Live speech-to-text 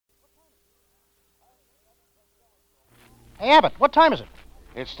Hey, Abbott, what time is it?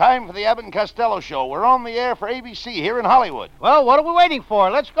 It's time for the Abbott and Costello show. We're on the air for ABC here in Hollywood. Well, what are we waiting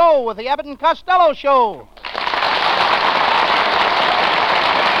for? Let's go with the Abbott and Costello show.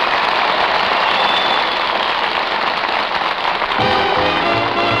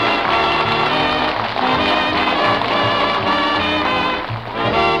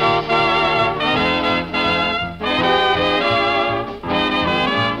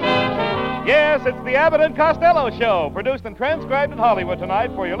 Yes, it's the Abbott and Costello Show, produced and transcribed in Hollywood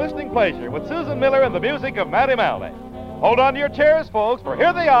tonight for your listening pleasure with Susan Miller and the music of Matty Malney. Hold on to your chairs, folks, for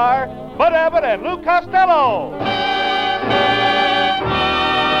here they are, Bud Abbott and Lou Costello. All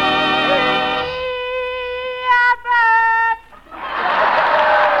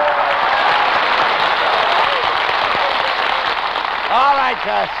right,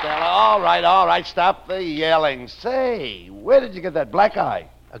 Costello. All right. Stop the yelling. Say, where did you get that black eye?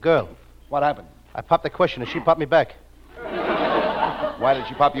 A girl. What happened? I popped the question and she popped me back. Why did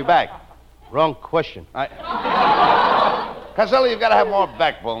she pop you back? Wrong question. Costello, you've got to have more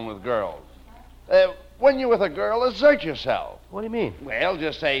backbone with girls. When you're with a girl, assert yourself. What do you mean? Well,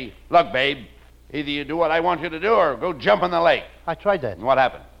 just say, look, babe, either you do what I want you to do or go jump in the lake. I tried that. And what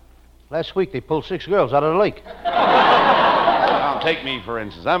happened? Last week they pulled 6 girls out of the lake. Now, take me, for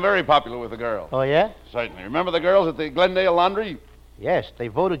instance. I'm very popular with the girls. Oh, yeah? Certainly. Remember the girls at the Glendale Laundry? Yes, they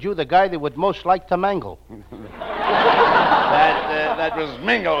voted you the guy they would most like to mangle. That was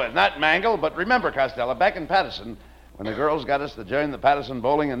mingle with, not mangle. But remember, Costello, back in Patterson, when the girls got us to join the Patterson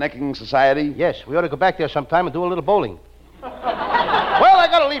Bowling and Necking Society. Yes, we ought to go back there sometime and do a little bowling. Well, I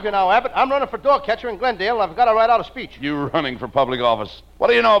got to leave you now, Abbott. I'm running for door catcher in Glendale, and I've got to write out a speech. You running for public office. What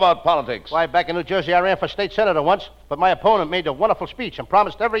do you know about politics? Why, back in New Jersey, I ran for state senator once, but my opponent made a wonderful speech and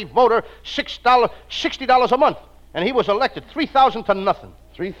promised every voter $60 a month. And he was elected 3,000 to nothing.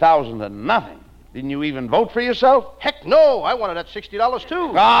 3,000 to nothing? Didn't you even vote for yourself? Heck no, I wanted that $60 too.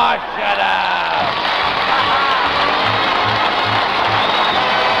 Oh, shut up!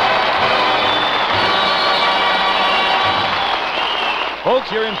 Folks,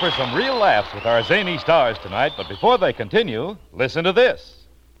 you're in for some real laughs with our zany stars tonight, but before they continue, listen to this.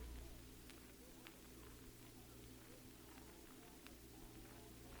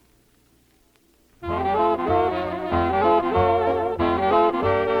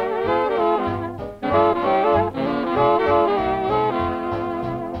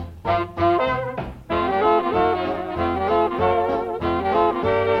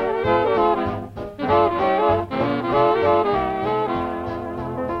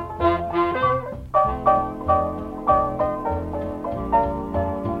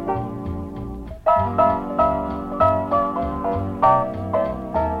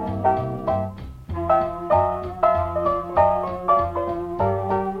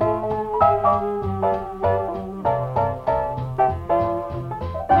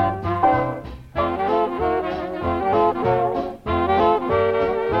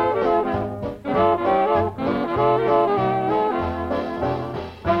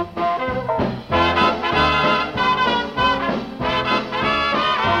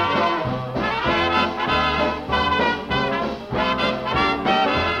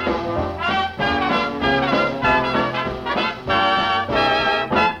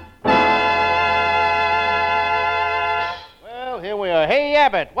 Hey,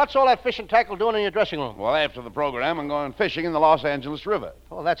 Abbott, what's all that fishing tackle doing in your dressing room? Well, after the program, I'm going fishing in the Los Angeles River.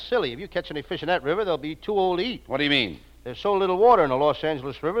 Oh, that's silly. If you catch any fish in that river, they'll be too old to eat. What do you mean? There's so little water in the Los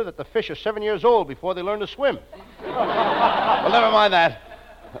Angeles River that the fish are 7 years old before they learn to swim. Well, never mind that.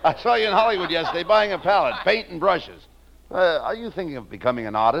 I saw you in Hollywood yesterday buying a palette, paint and brushes. Are you thinking of becoming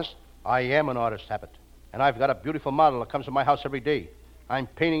an artist? I am an artist, Abbott. And I've got a beautiful model that comes to my house every day. I'm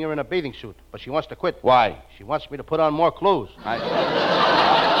painting her in a bathing suit, but she wants to quit. Why? She wants me to put on more clothes.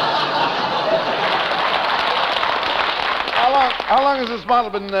 How long has this model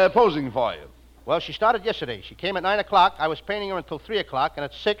been posing for you? Well, she started yesterday. She came at 9 o'clock. I was painting her until 3 o'clock, and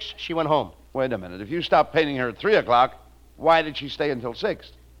at 6, she went home. Wait a minute. If you stopped painting her at 3 o'clock, why did she stay until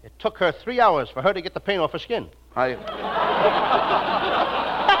 6? It took her 3 hours for her to get the paint off her skin.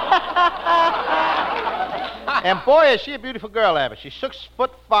 And boy, is she a beautiful girl, Abbott. She's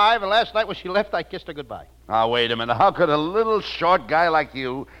 6'5", and last night when she left, I kissed her goodbye. Now, wait a minute. How could a little short guy like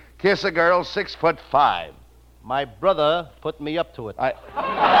you kiss a girl 6'5"? My brother put me up to it.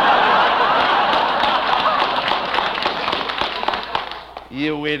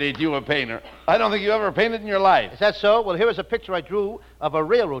 You idiot, you a painter. I don't think you ever painted in your life. Is that so? Well, here is a picture I drew of a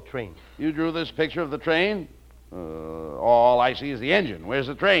railroad train. You drew this picture of the train? All I see is the engine. Where's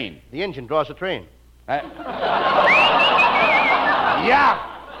the train? The engine draws the train. Yeah!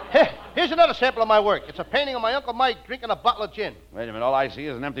 Here's another sample of my work. It's a painting of my Uncle Mike drinking a bottle of gin. Wait a minute. All I see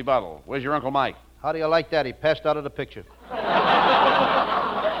is an empty bottle. Where's your Uncle Mike? How do you like that? He passed out of the picture.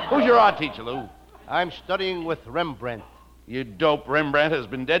 Who's your art teacher, Lou? I'm studying with Rembrandt. You dope. Rembrandt has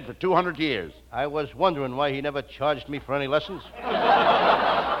been dead for 200 years. I was wondering why he never charged me for any lessons.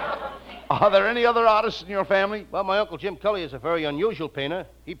 Are there any other artists in your family? Well, my Uncle Jim Cully is a very unusual painter.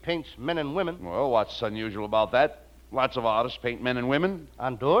 He paints men and women. Well, what's unusual about that? Lots of artists paint men and women.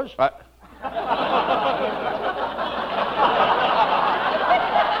 On doors? Well,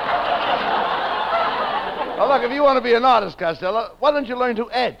 look, if you want to be an artist, Costello, why don't you learn to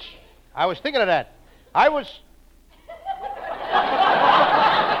etch? I was thinking of that.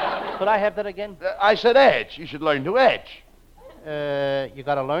 Could I have that again? I said etch. You should learn to etch. You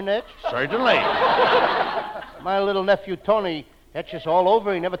got to learn to etch? Certainly. My little nephew Tony etches all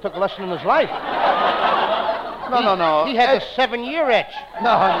over. He never took a lesson in his life. No. He had a 7-year etch.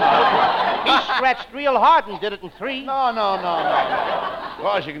 No. He scratched real hard and did it in 3. No. Of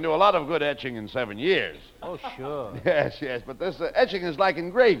course, you can do a lot of good etching in 7 years. Oh, sure. Yes, but this etching is like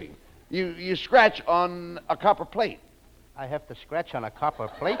engraving. You scratch on a copper plate. I have to scratch on a copper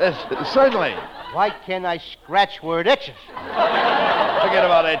plate? Certainly. Why can't I scratch where it etches? Forget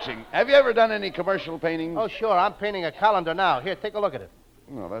about etching. Have you ever done any commercial painting? Oh, sure. I'm painting a calendar now. Here, take a look at it.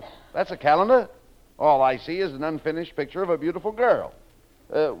 No, that's a calendar. All I see is an unfinished picture of a beautiful girl.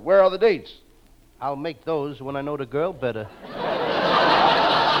 Where are the dates? I'll make those when I know the girl better.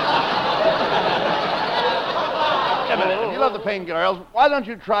 If you love to paint girls, why don't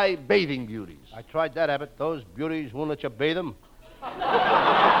you try bathing beauties? I tried that, Abbott. Those beauties won't let you bathe them.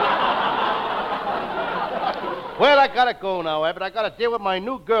 Well, I gotta go now, Abbott. I gotta deal with my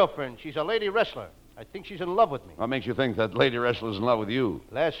new girlfriend. She's a lady wrestler. I think she's in love with me. What makes you think that lady wrestler's in love with you?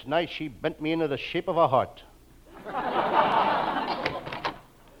 Last night, she bent me into the shape of a heart.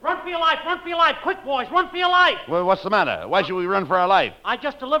 Run for your life, run for your life. Quick, boys, run for your life. Well, what's the matter? Why should we run for our life? I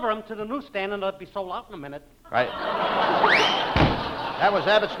just deliver them to the newsstand and they'll be sold out in a minute. Right. That was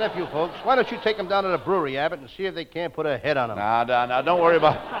Abbott's nephew, folks. Why don't you take him down to the brewery, Abbott, and see if they can't put a head on him? No. Don't worry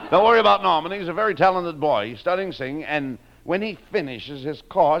about Norman. He's a very talented boy. He's studying singing, and when he finishes his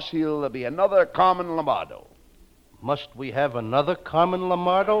course, he'll be another Carmen Lombardo. Must we have another Carmen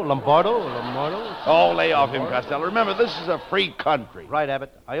Lombardo? Lombardo? Oh, lay off him, Costello. Remember, this is a free country. Right,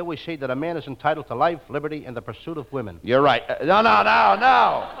 Abbott. I always say that a man is entitled to life, liberty, and the pursuit of women. You're right. No.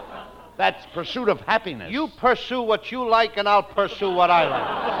 That's pursuit of happiness. You pursue what you like, and I'll pursue what I like.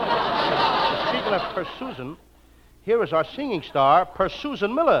 Speaking of Pursusan, here is our singing star,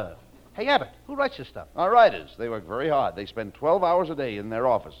 Pursusan Miller. Hey, Abbott, who writes this stuff? Our writers. They work very hard. They spend 12 hours a day in their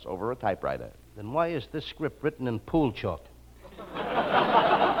office over a typewriter. Then why is this script written in pool chalk? And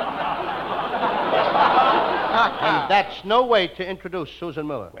that's no way to introduce Susan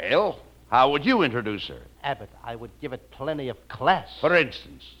Miller. Well, how would you introduce her? Abbott, I would give it plenty of class. For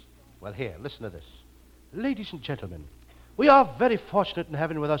instance? Well, here, listen to this. Ladies and gentlemen, we are very fortunate in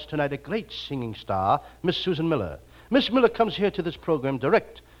having with us tonight a great singing star, Miss Susan Miller. Miss Miller comes here to this program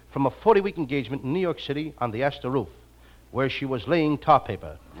direct from a 40-week engagement in New York City on the Astor roof, where she was laying tar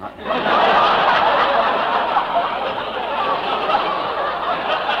paper.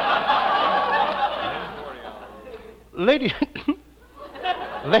 Ladies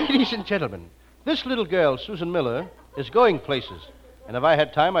and gentlemen, this little girl, Susan Miller, is going places. And if I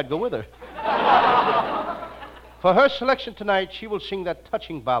had time, I'd go with her. For her selection tonight, she will sing that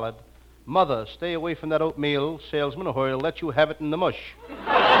touching ballad, Mother, Stay Away from That Oatmeal Salesman, or he'll let you have it in the mush.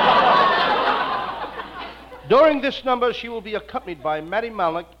 During this number, she will be accompanied by Matty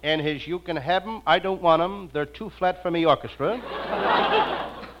Malnick and his You Can Have 'Em, I Don't Want 'Em, They're Too Flat for Me orchestra.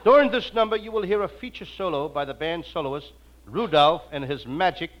 During this number, you will hear a feature solo by the band soloist, Rudolph and his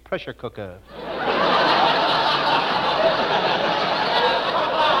magic pressure cooker.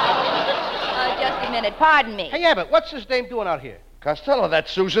 Just a minute. Pardon me. Hey, Abbott, what's this dame doing out here? Costello,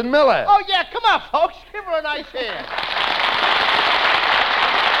 that's Susan Miller. Oh, yeah, come on, folks. Give her a nice hand.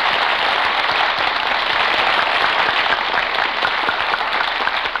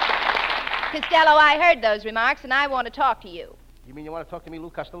 Costello, I heard those remarks, and I want to talk to you. You mean you want to talk to me, Lou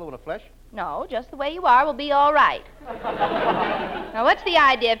Costello, in the flesh? No, just the way you are will be all right. Now, what's the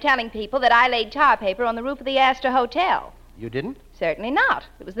idea of telling people that I laid tar paper on the roof of the Astor Hotel? You didn't? Certainly not.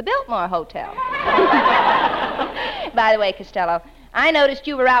 It was the Biltmore Hotel. By the way, Costello, I noticed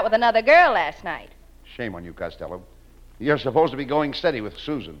you were out with another girl last night. Shame on you, Costello. You're supposed to be going steady with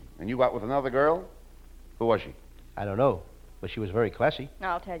Susan, and you out with another girl? Who was she? I don't know, but she was very classy.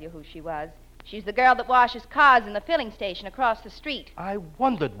 I'll tell you who she was. She's the girl that washes cars in the filling station across the street. I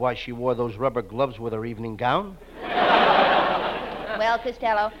wondered why she wore those rubber gloves with her evening gown. Well,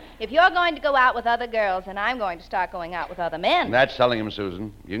 Costello, If you're going to go out with other girls, then I'm going to start going out with other men. That's telling him,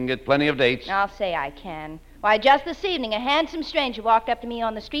 Susan. You can get plenty of dates. I'll say I can. Why, just this evening, a handsome stranger walked up to me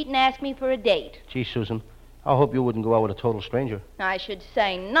on the street and asked me for a date. Gee, Susan, I hope you wouldn't go out with a total stranger. I should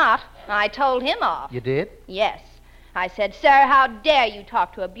say not. I told him off. You did? Yes. I said, sir, how dare you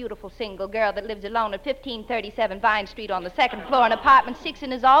talk to a beautiful single girl that lives alone at 1537 Vine Street on the second floor in apartment 6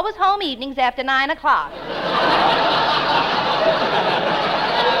 and is always home evenings after 9 o'clock.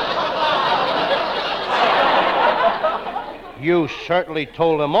 You certainly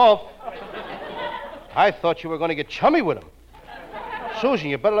told him off. I thought you were going to get chummy with him. Susan,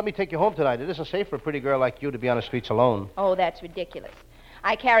 you better let me take you home tonight. It isn't safe for a pretty girl like you to be on the streets alone. Oh, that's ridiculous.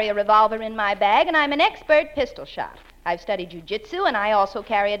 I carry a revolver in my bag, and I'm an expert pistol shot. I've studied jiu-jitsu, and I also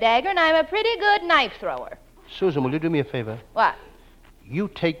carry a dagger, and I'm a pretty good knife thrower. Susan, will you do me a favor? What? You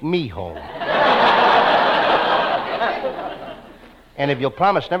take me home. And if you'll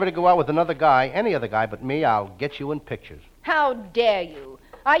promise never to go out with another guy, any other guy but me, I'll get you in pictures. How dare you?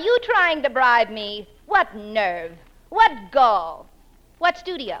 Are you trying to bribe me? What nerve? What gall? What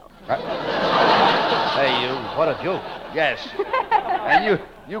studio? Hey, you. What a joke. Yes. And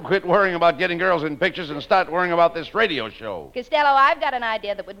you quit worrying about getting girls in pictures and start worrying about this radio show. Costello, I've got an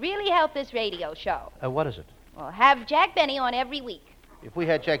idea that would really help this radio show. What is it? Well, have Jack Benny on every week. If we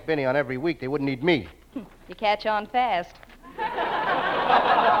had Jack Benny on every week, they wouldn't need me. You catch on fast.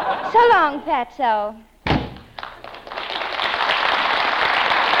 So long, Fatso.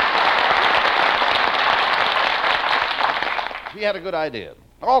 He had a good idea.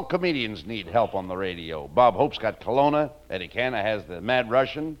 All comedians need help on the radio. Bob Hope's got Kelowna. Eddie Canna has the Mad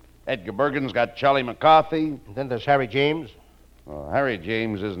Russian. Edgar Bergen's got Charlie McCarthy. And then there's Harry James. Well, Harry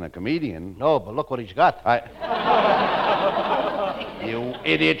James isn't a comedian. No, but look what he's got. You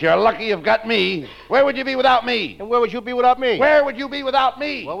idiot, you're lucky you've got me. Where would you be without me? And where would you be without me? Where would you be without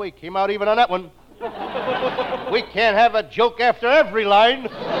me? Well, we came out even on that one. We can't have a joke after every line.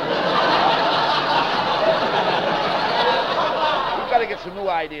 We've got to get some new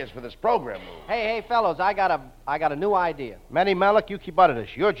ideas for this program, Lou. Hey, fellows, I got a new idea. Manny Malik, you keep out of this.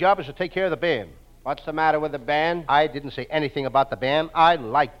 Your job is to take care of the band. What's the matter with the band? I didn't say anything about the band. I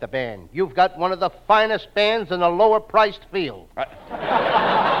like the band. You've got one of the finest bands in the lower-priced field.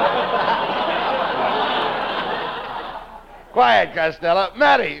 Quiet, Costello.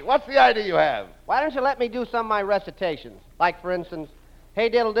 Matty, what's the idea you have? Why don't you let me do some of my recitations? Like, for instance, Hey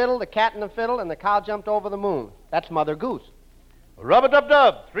Diddle Diddle, the cat and the fiddle, and the cow jumped over the moon. That's Mother Goose.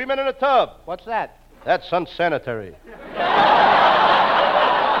 Rub-a-dub-dub, 3 men in a tub. What's that? That's unsanitary.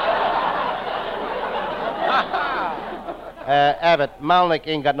 Abbott, Malnick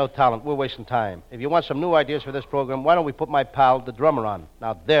ain't got no talent. We're wasting time. If you want some new ideas for this program, why don't we put my pal, the drummer, on?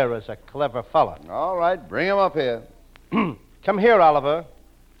 Now, there is a clever fella. All right, bring him up here. Come here, Oliver.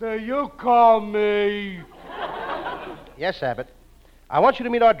 Do you call me? Yes, Abbott. I want you to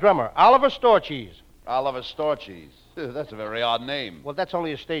meet our drummer, Oliver Storecheese. Oliver Storecheese. That's a very odd name. Well, that's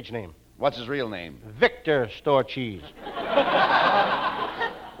only his stage name. What's his real name? Victor Storecheese.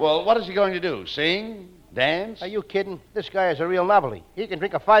 Well, what is he going to do? Sing? Dance? Are you kidding? This guy is a real novelty. He can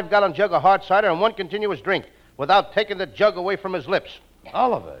drink a 5-gallon jug of hard cider in one continuous drink without taking the jug away from his lips.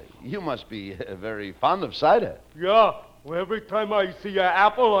 Oliver, you must be very fond of cider. Yeah. Well, every time I see an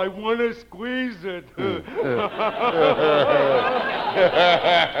apple, I want to squeeze it.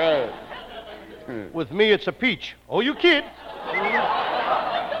 With me, it's a peach. Oh, you kid.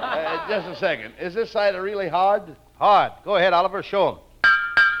 Just a second. Is this cider really hard? Hard. Go ahead, Oliver. Show him.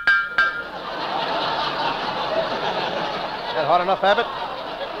 Is that hard enough, Abbott?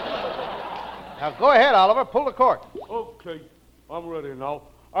 Now, go ahead, Oliver. Pull the cork. Okay, I'm ready now.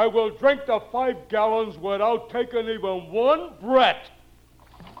 I will drink the 5 gallons without taking even one breath.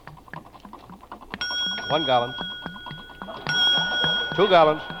 1 gallon. 2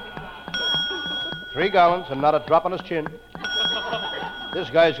 gallons. 3 gallons, and not a drop on his chin. This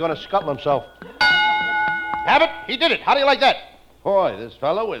guy's going to scuttle himself. Abbott, he did it. How do you like that? Boy, this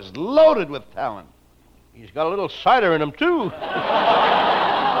fellow is loaded with talent. He's got a little cider in him, too.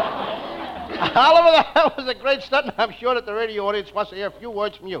 Oliver, that was a great stunt, and I'm sure that the radio audience wants to hear a few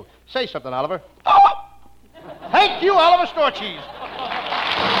words from you. Say something, Oliver. Oh! Thank you, Oliver Storecheese.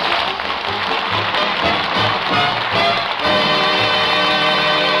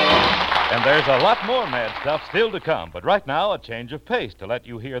 And there's a lot more mad stuff still to come, but right now, a change of pace to let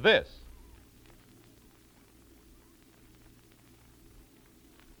you hear this.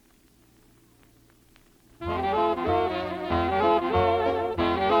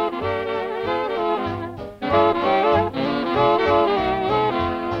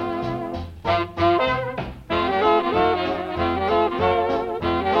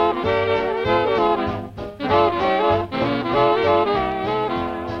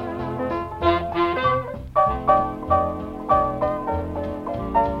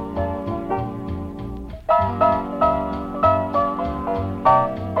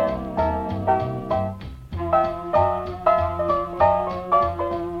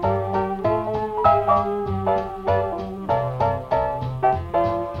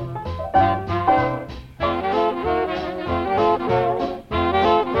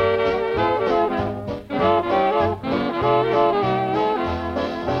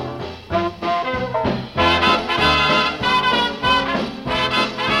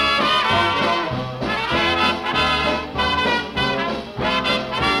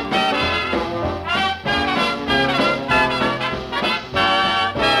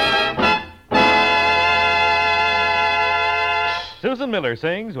 Susan Miller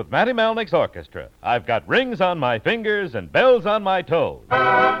sings with Matty Malnick's orchestra. I've got rings on my fingers and bells on my toes.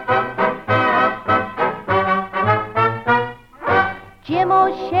 Jim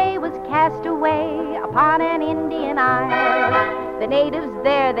O'Shea was cast away upon an Indian isle. The natives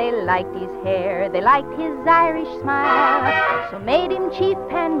there, they liked his hair, they liked his Irish smile, so made him Chief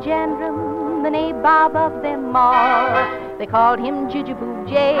Panjandrum, the nabob of them all. They called him Jujuboo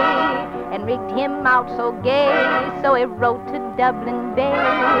Jay and rigged him out so gay, so he wrote to Dublin Bay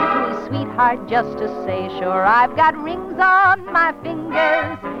to his sweetheart just to say, sure, I've got rings on my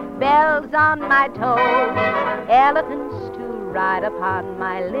fingers, bells on my toes, elephants to ride upon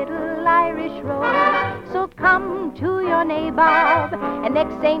my little Irish road. So come to your nabob, and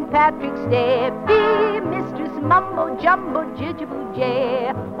next St. Patrick's Day, be Mistress Mumbo Jumbo Jujuboo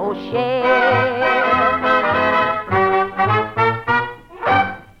Jay O'Shea.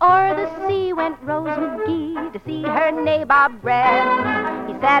 O'er the sea went Rose McGee to see her nabob grand.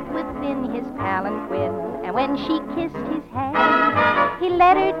 He sat within his palanquin, and when she kissed his hand, he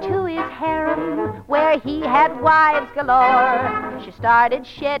led her to his harem, where he had wives galore. She started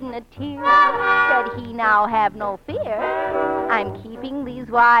shedding a tear, said he, now have no fear, I'm keeping these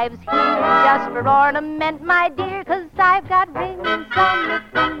wives here just for ornament, my dear, 'cause I've got rings on my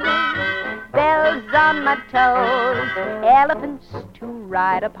fingers, bells on my toes, elephants to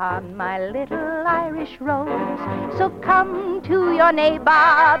ride upon my little Irish rose. So come to your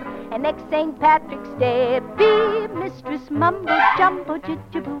nabob, and next St. Patrick's Day, be Mistress Mumbo Jumbo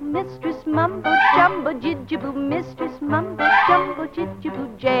Jujuboo, Mistress Mumbo Jumbo Jujuboo, Mistress Mumbo Jumbo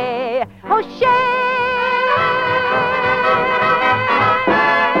Jujuboo Jay O'Shea.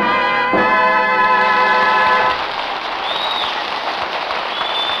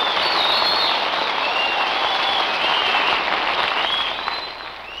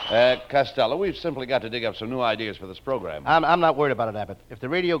 Costello, we've simply got to dig up some new ideas for this program. I'm not worried about it, Abbott. If the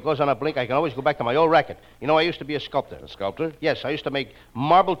radio goes on a blink, I can always go back to my old racket. You know, I used to be a sculptor. A sculptor? Yes, I used to make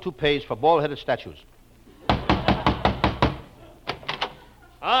marble toupees for bald-headed statues.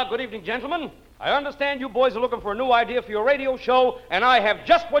 Good evening, gentlemen. I understand you boys are looking for a new idea for your radio show, and I have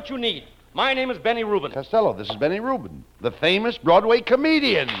just what you need. My name is Benny Rubin. Costello, this is Benny Rubin, the famous Broadway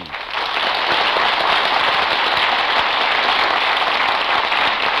comedian.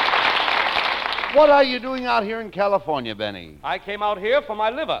 What are you doing out here in California, Benny? I came out here for my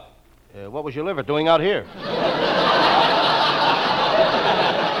liver. What was your liver doing out here?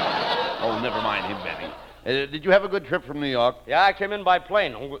 Oh, never mind him, Benny. Did you have a good trip from New York? Yeah, I came in by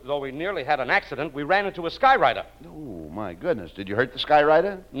plane. Though we nearly had an accident, we ran into a skyrider. Oh, my goodness. Did you hurt the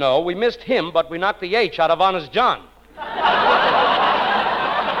skyrider? No, we missed him, but we knocked the H out of Honest John.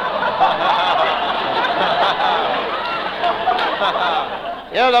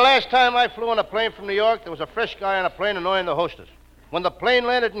 You know, the last time I flew on a plane from New York, there was a fresh guy on a plane annoying the hostess. When the plane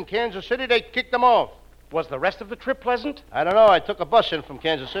landed in Kansas City, they kicked him off. Was the rest of the trip pleasant? I don't know. I took a bus in from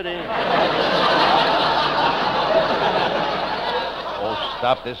Kansas City. Oh,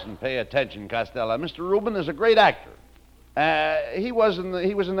 stop this and pay attention, Costello. Mr. Rubin is a great actor. He was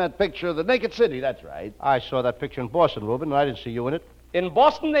in that picture, The Naked City, that's right. I saw that picture in Boston, Rubin, and I didn't see you in it. In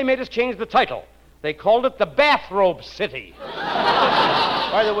Boston, they made us change the title. They called it the Bathrobe City.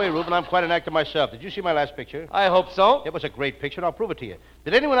 By the way, Rubin, I'm quite an actor myself. Did you see my last picture? I hope so. It was a great picture, and I'll prove it to you.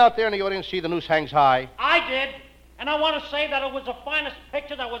 Did anyone out there in the audience see The Noose Hangs High? I did. And I want to say that it was the finest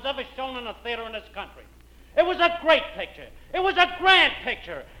picture that was ever shown in a theater in this country. It was a great picture. It was a grand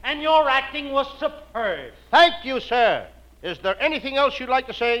picture. And your acting was superb. Thank you, sir. Is there anything else you'd like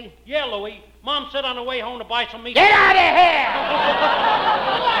to say? Yeah, Louie. Mom said on the way home to buy some meat. Get out of here!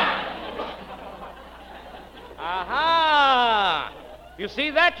 Aha! You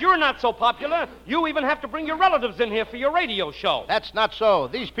see that? You're not so popular. You even have to bring your relatives in here for your radio show. That's not so.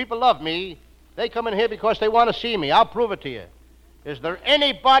 These people love me. They come in here because they want to see me. I'll prove it to you. Is there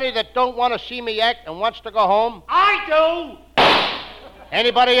anybody that don't want to see me act and wants to go home? I do!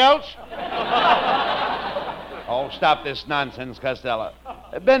 Anybody else? Oh, stop this nonsense, Costello.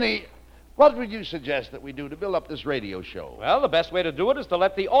 Benny, what would you suggest that we do to build up this radio show? Well, the best way to do it is to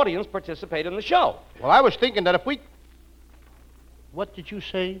let the audience participate in the show. Well, I was thinking that if we... What did you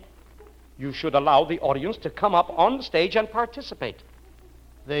say? You should allow the audience to come up on the stage and participate.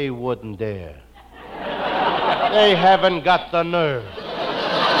 They wouldn't dare. They haven't got the nerve. Well,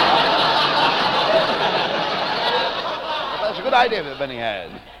 that's a good idea that Benny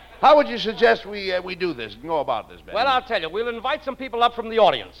had. How would you suggest we do this and go about this, Benny? Well, I'll tell you. We'll invite some people up from the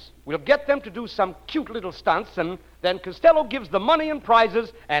audience. We'll get them to do some cute little stunts, and then Costello gives the money and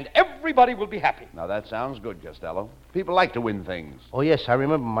prizes, and everybody will be happy. Now, that sounds good, Costello. People like to win things. Oh, yes, I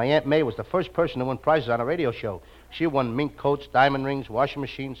remember my Aunt May was the first person to win prizes on a radio show. She won mink coats, diamond rings, washing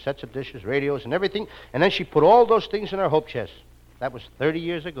machines, sets of dishes, radios, and everything, and then she put all those things in her hope chest. That was 30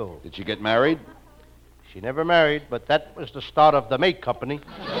 years ago. Did she get married? She never married, but that was the start of the Make Company.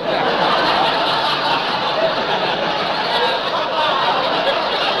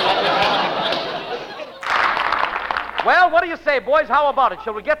 Well, what do you say, boys? How about it?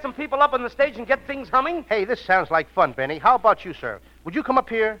 Shall we get some people up on the stage and get things humming? Hey, this sounds like fun, Benny. How about you, sir? Would you come up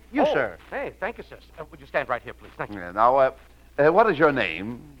here? You, sir. Hey, thank you, sir. Would you stand right here, please? Thank you. Yeah, now, what is your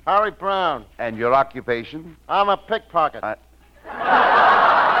name? Harry Brown. And your occupation? I'm a pickpocket.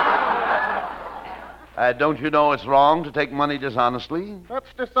 Don't you know it's wrong to take money dishonestly?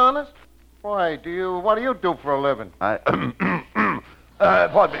 That's dishonest? Why, what do you do for a living? Pardon me.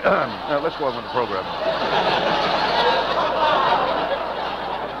 Let's go on with the program.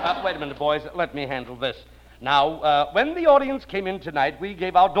 Wait a minute, boys. Let me handle this. Now, when the audience came in tonight, we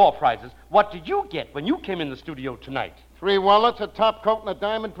gave out door prizes. What did you get when you came in the studio tonight? 3 wallets, a top coat, and a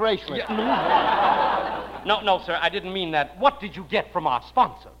diamond bracelet. No, sir. I didn't mean that. What did you get from our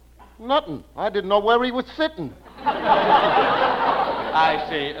sponsor? Nothing. I didn't know where he was sitting. I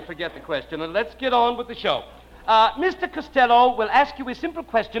see. Forget the question, and let's get on with the show. Mr. Costello will ask you a simple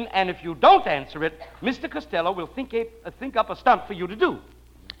question, and if you don't answer it, Mr. Costello will think up a stunt for you to do.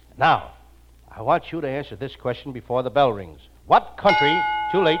 Now, I want you to answer this question before the bell rings. What country...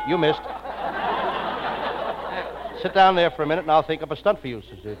 Too late, you missed. Sit down there for a minute, and I'll think up a stunt for you.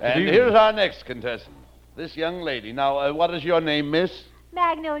 And here's our next contestant, this young lady. Now, what is your name, miss?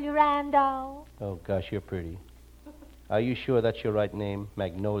 Magnolia Randolph. Oh, gosh, you're pretty. Are you sure that's your right name,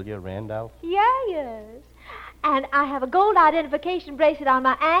 Magnolia Randolph? Yes. And I have a gold identification bracelet on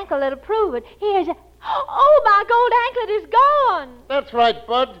my ankle that'll prove it. Here's a... Oh, my gold anklet is gone. That's right,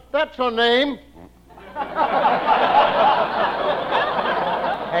 Bud. That's her name.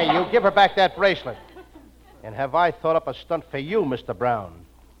 Hey, you give her back that bracelet. And have I thought up a stunt for you, Mr. Brown?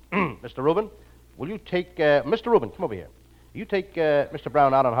 Mr. Rubin, will you take... Mr. Rubin, come over here. You take Mr.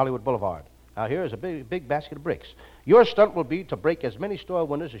 Brown out on Hollywood Boulevard. Now, here is a big basket of bricks. Your stunt will be to break as many store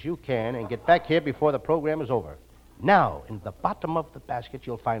windows as you can and get back here before the program is over. Now, in the bottom of the basket,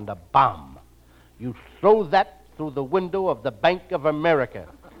 you'll find a bomb. You throw that through the window of the Bank of America.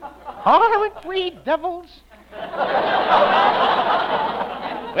 Aren't we devils?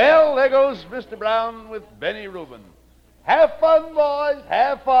 Well, there goes Mr. Brown with Benny Rubin. Have fun, boys.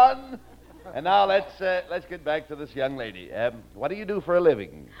 Have fun. And now let's get back to this young lady. What do you do for a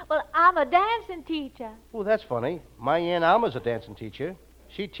living? Well, I'm a dancing teacher. Oh, that's funny. My Aunt Alma's a dancing teacher.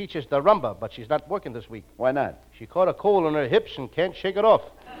 She teaches the rumba, but she's not working this week. Why not? She caught a cold in her hips and can't shake it off.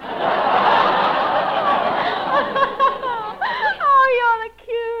 Oh, you're the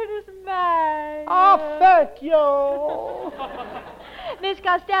cutest man. Oh, thank you. Miss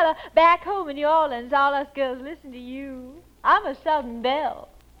Costello, back home in New Orleans, all us girls listen to you. I'm a Southern belle.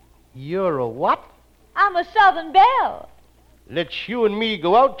 You're a what? I'm a Southern belle. Let's you and me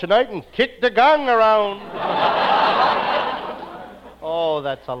go out tonight and kick the gong around. Oh,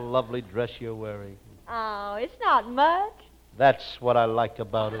 that's a lovely dress you're wearing. Oh, it's not much. That's what I like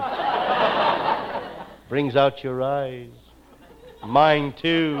about it. Brings out your eyes. Mine,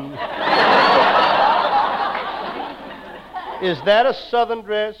 too. Is that a Southern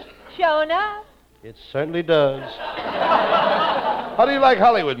dress? Sure enough. It certainly does. How do you like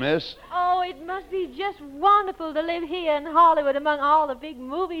Hollywood, miss? Oh, it must be just wonderful to live here in Hollywood among all the big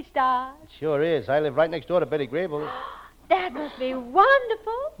movie stars. It sure is. I live right next door to Betty Grable. That must be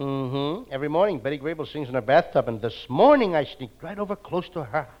wonderful. Mm-hmm. Every morning, Betty Grable sings in her bathtub, and this morning I sneaked right over close to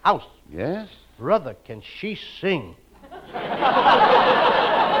her house. Yes? Brother, can she sing?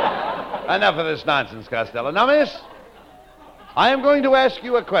 Enough of this nonsense, Costello. Now, miss, I am going to ask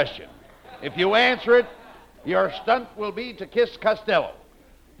you a question. If you answer it, your stunt will be to kiss Costello.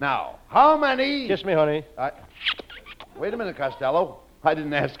 Now, how many... Kiss me, honey. Wait a minute, Costello. I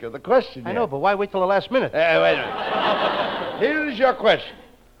didn't ask her the question yet. I know, but why wait till the last minute? Wait a minute. Here's your question.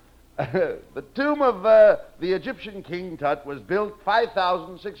 The tomb of the Egyptian King Tut was built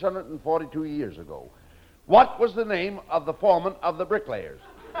 5,642 years ago. What was the name of the foreman of the bricklayers?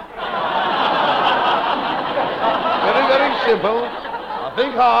 Very, very simple. Now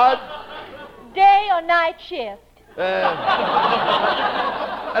think hard. Day or night shift?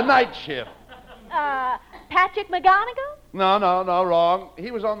 A night shift. Patrick McGonagall? No, wrong.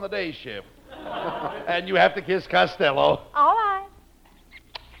 He was on the day shift. And you have to kiss Costello. All right.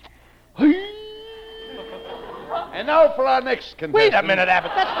 And now for our next contestant. Wait a minute,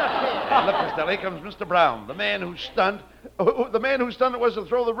 Abbott. That's not fair. Look, Costello, here comes Mr. Brown, the man whose stunt it was to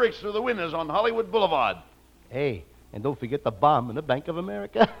throw the bricks through the windows on Hollywood Boulevard. Hey, and don't forget the bomb in the Bank of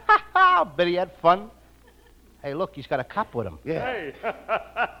America. I bet he had fun. Hey, look, he's got a cop with him. Yeah. Hey,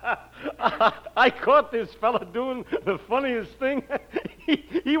 I caught this fella doing the funniest thing.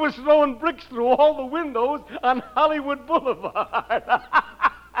 He was throwing bricks through all the windows on Hollywood Boulevard.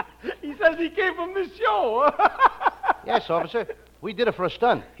 He says he came from this show. Yes, officer. We did it for a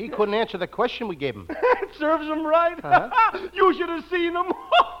stunt. He couldn't answer the question we gave him. It serves him right. Uh-huh. You should have seen him.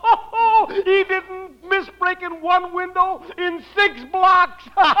 He didn't miss breaking one window in 6 blocks.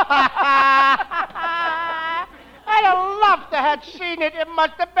 I'd have loved to have seen it. It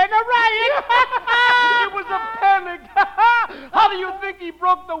must have been a riot. It was a panic. How do you think he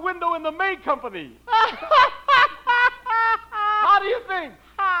broke the window in the May Company? How do you think?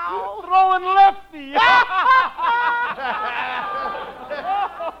 How? Throwing lefty.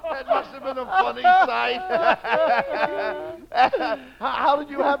 That must have been a funny sight. How did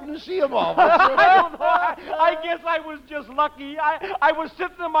you happen to see him all? I don't know. I guess I was just lucky. I was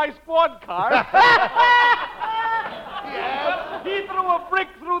sitting in my sport car. Yes. He threw a brick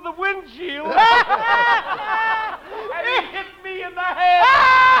through the windshield. And he hit me in the head.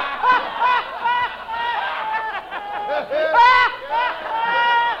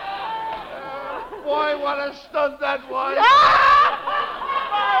 Boy, what a stunt that was.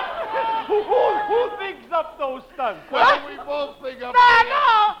 Who thinks up those stunts? Well, we both think up.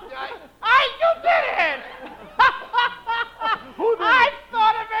 No! You did it! Who did I it?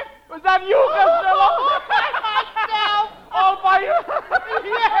 thought of it Was that you, Costello? myself. All by yourself? Well,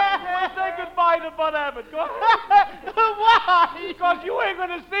 say goodbye to Bud Abbott. Go ahead. Why? Because you ain't going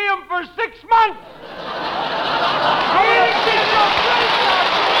to see him for 6 months.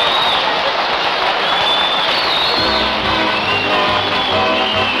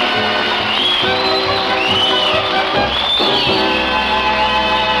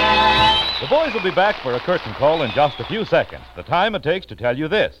 The boys will be back for a curtain call in just a few seconds. The time it takes to tell you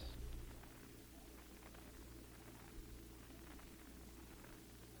this.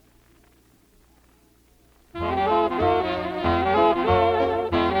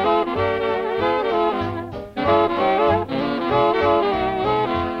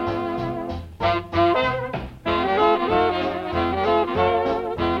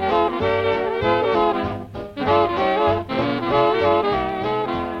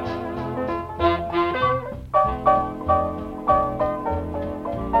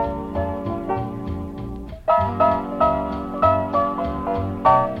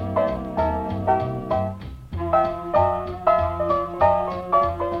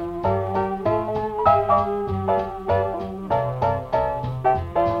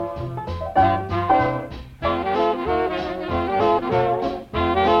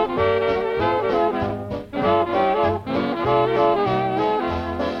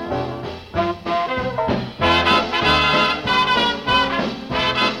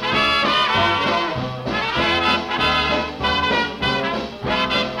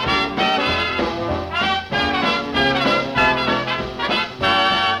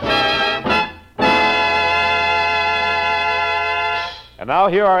 And now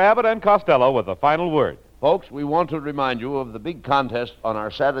here are Abbott and Costello with the final word. Folks, we want to remind you of the big contest on our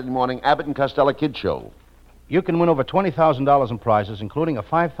Saturday morning Abbott and Costello Kids Show. You can win over $20,000 in prizes, including a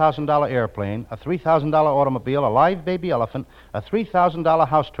 $5,000 airplane, a $3,000 automobile, a live baby elephant, a $3,000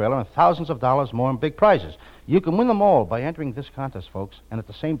 house trailer, and thousands of dollars more in big prizes. You can win them all by entering this contest, folks, and at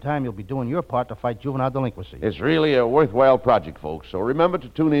the same time, you'll be doing your part to fight juvenile delinquency. It's really a worthwhile project, folks, so remember to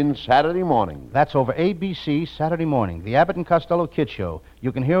tune in Saturday morning. That's over ABC Saturday morning, the Abbott and Costello Kids Show.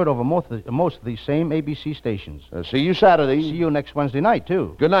 You can hear it over most of these same ABC stations. See you Saturday. See you next Wednesday night,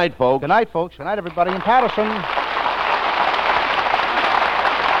 too. Good night, folks. Good night, folks. Good night, everybody in Patterson.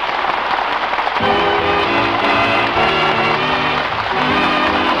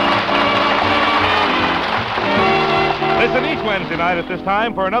 Listen each Wednesday night at this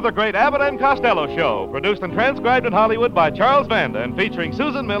time for another great Abbott and Costello show, produced and transcribed in Hollywood by Charles Vanda and featuring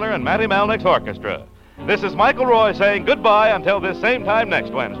Susan Miller and Matty Malnick's orchestra. This is Michael Roy saying goodbye until this same time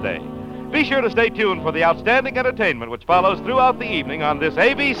next Wednesday. Be sure to stay tuned for the outstanding entertainment which follows throughout the evening on this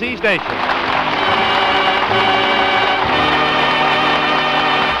ABC station.